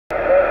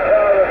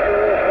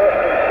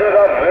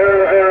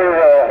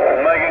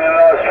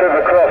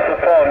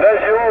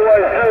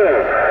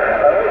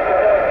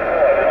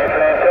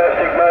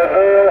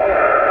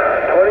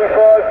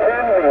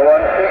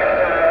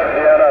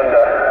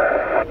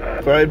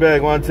Right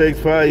back,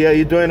 165. Yeah,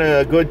 you're doing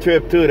a good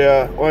trip too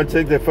there.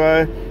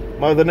 165.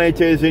 Mother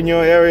Nature is in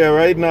your area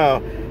right now.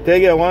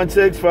 Take it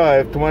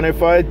 165,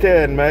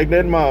 2510,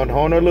 Magnet Mount,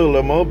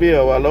 Honolulu,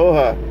 Mobile,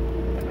 Aloha. QSL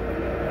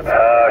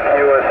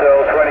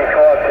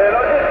 2510.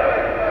 I just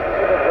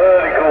did the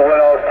vertical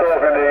when I was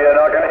talking to you, and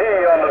I can hear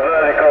you on the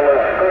vertical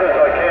as good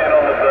as I can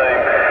on the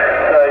beam.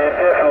 So you're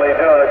definitely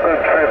doing a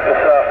good trip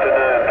this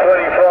afternoon.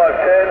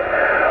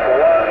 2510,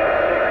 1,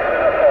 6,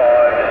 and a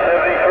 5,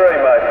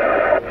 73,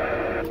 mate.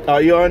 Are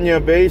you on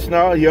your base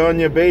now? You're on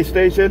your base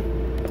station?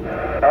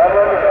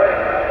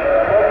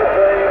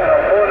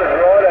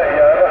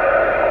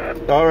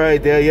 All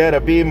right, there, yeah, the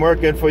beam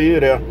working for you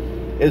there.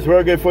 It's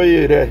working for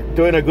you there.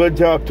 Doing a good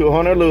job to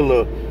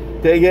Honolulu.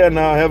 Take care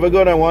now. Have a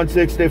good one,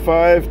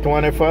 165,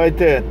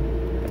 2510. Hey,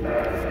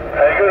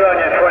 good on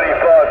you,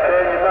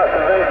 2510. You must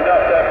have eaten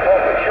up that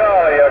Papa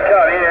Charlie. I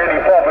can't hear any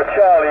Papa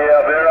Charlie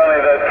out there,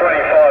 only that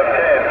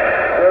 2510.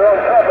 You're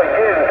on top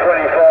again,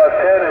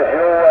 2510, as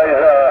you always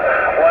are.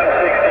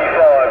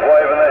 165,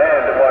 waving the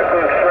hand to my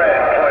good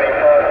friend,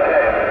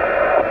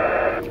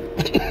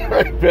 2510.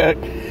 Right back.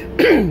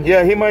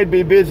 Yeah, he might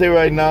be busy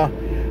right now.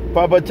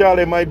 Papa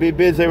Charlie might be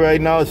busy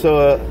right now,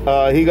 so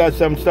he got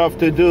some stuff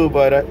to do,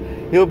 but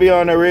he'll be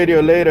on the radio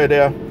later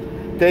there.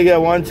 Take it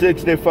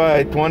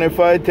 165,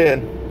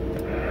 2510. Check,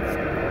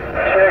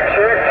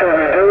 till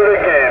we do it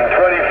again.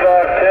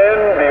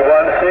 2510, be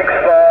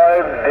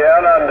 165,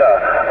 down under.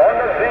 On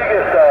the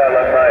biggest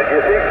island, mate. You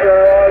think your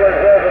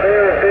islands over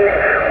there are big?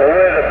 Well,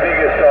 we're the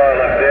biggest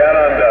island, down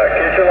under.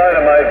 Catch you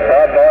later, mate.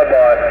 Bye, bye,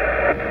 bye.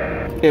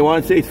 Hey,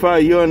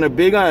 165, you're on the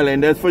big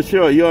island, that's for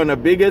sure. You're on the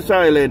biggest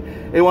island.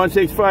 Hey,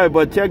 165,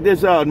 but check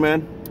this out,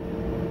 man.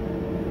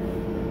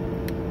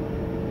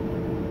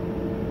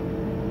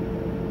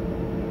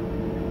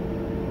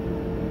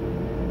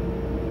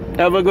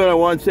 Have a good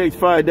one,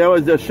 165. That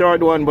was a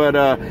short one, but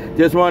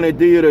just wanted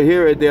you to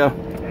hear it there.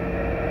 Thanks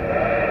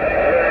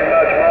very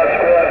much,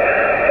 ModSquad.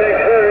 Thanks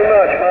very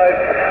much, mate.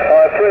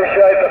 I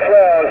appreciate the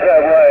flowers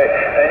that way.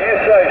 And you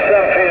save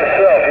some for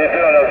yourself. You're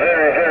doing a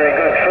very, very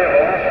good trip.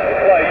 I'll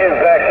play you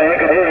back so you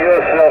can hear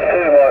yourself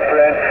too, my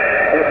friend.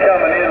 You're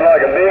coming in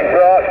like a big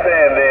brass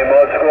band there,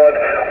 ModSquad.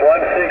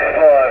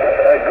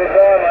 165.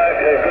 Goodbye,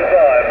 mate.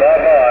 Goodbye.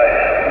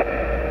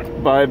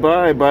 Bye-bye.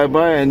 Bye-bye,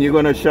 bye-bye. And you're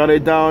going to shut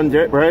it down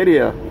right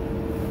here.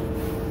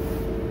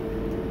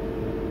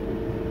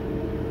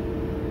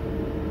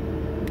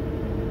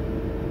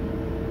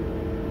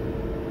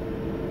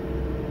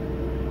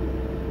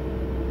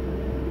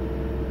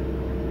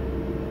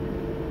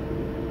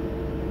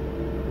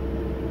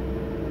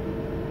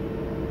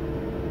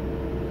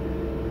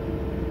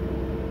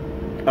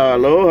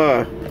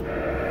 Aloha.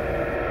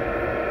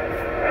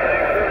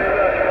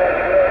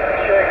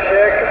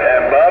 Check,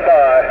 and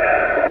bye-bye.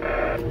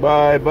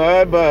 Bye,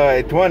 bye,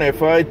 bye.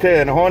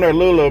 2510,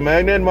 Honolulu,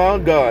 Magnet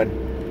Mount, gone.